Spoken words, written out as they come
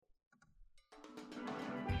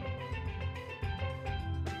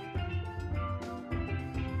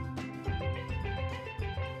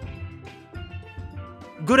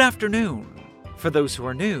Good afternoon. For those who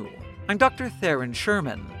are new, I'm Dr. Theron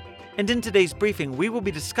Sherman, and in today's briefing we will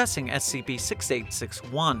be discussing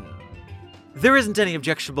SCP-6861. There isn't any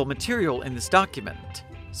objectionable material in this document,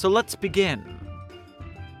 so let's begin.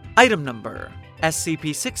 Item Number: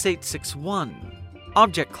 SCP-6861.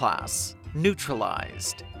 Object Class: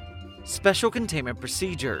 Neutralized. Special Containment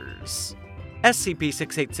Procedures.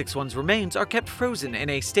 SCP-6861's remains are kept frozen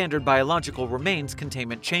in a standard biological remains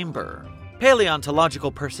containment chamber.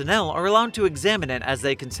 Paleontological personnel are allowed to examine it as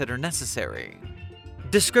they consider necessary.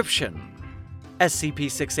 Description: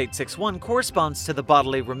 SCP-6861 corresponds to the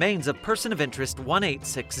bodily remains of Person of Interest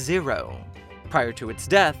 1860. Prior to its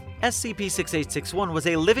death, SCP-6861 was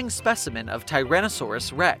a living specimen of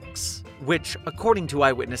Tyrannosaurus rex, which, according to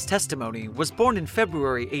eyewitness testimony, was born in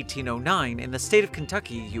February 1809 in the state of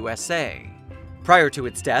Kentucky, USA. Prior to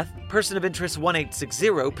its death, Person of Interest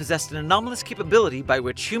 1860 possessed an anomalous capability by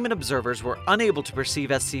which human observers were unable to perceive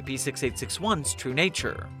SCP-6861's true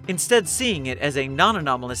nature, instead seeing it as a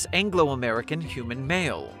non-anomalous Anglo-American human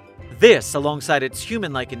male. This, alongside its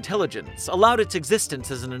human-like intelligence, allowed its existence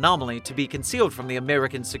as an anomaly to be concealed from the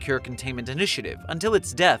American Secure Containment Initiative until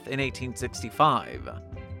its death in 1865.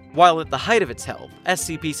 While at the height of its health,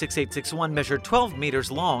 SCP-6861 measured 12 meters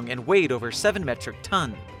long and weighed over 7 metric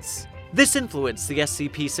tons. This influenced the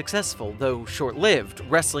SCP's successful, though short-lived,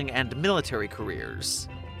 wrestling and military careers.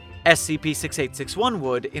 SCP-6861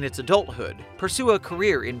 would, in its adulthood, pursue a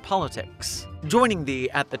career in politics, joining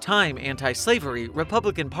the, at the time, anti-slavery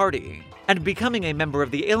Republican Party, and becoming a member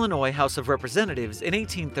of the Illinois House of Representatives in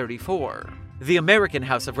 1834, the American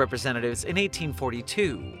House of Representatives in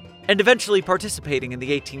 1842, and eventually participating in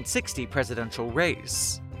the 1860 presidential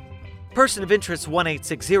race. Person of Interest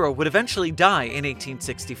 1860 would eventually die in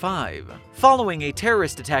 1865, following a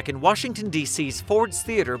terrorist attack in Washington, D.C.'s Ford's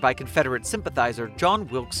Theater by Confederate sympathizer John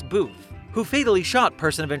Wilkes Booth, who fatally shot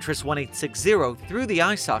Person of Interest 1860 through the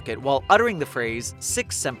eye socket while uttering the phrase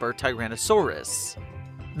 "Sic Semper Tyrannosaurus."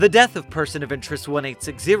 The death of Person of Interest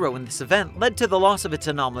 1860 in this event led to the loss of its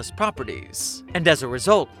anomalous properties, and as a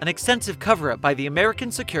result, an extensive cover-up by the American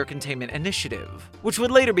Secure Containment Initiative, which would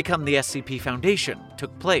later become the SCP Foundation,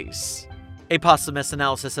 took place. A posthumous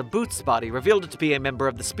analysis of Booth's body revealed it to be a member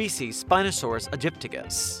of the species Spinosaurus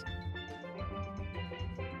aegyptigus.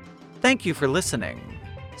 Thank you for listening.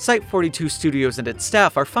 Site42 Studios and its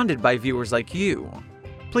staff are funded by viewers like you.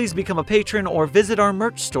 Please become a patron or visit our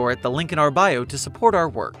merch store at the link in our bio to support our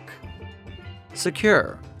work.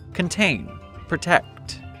 Secure, contain, protect.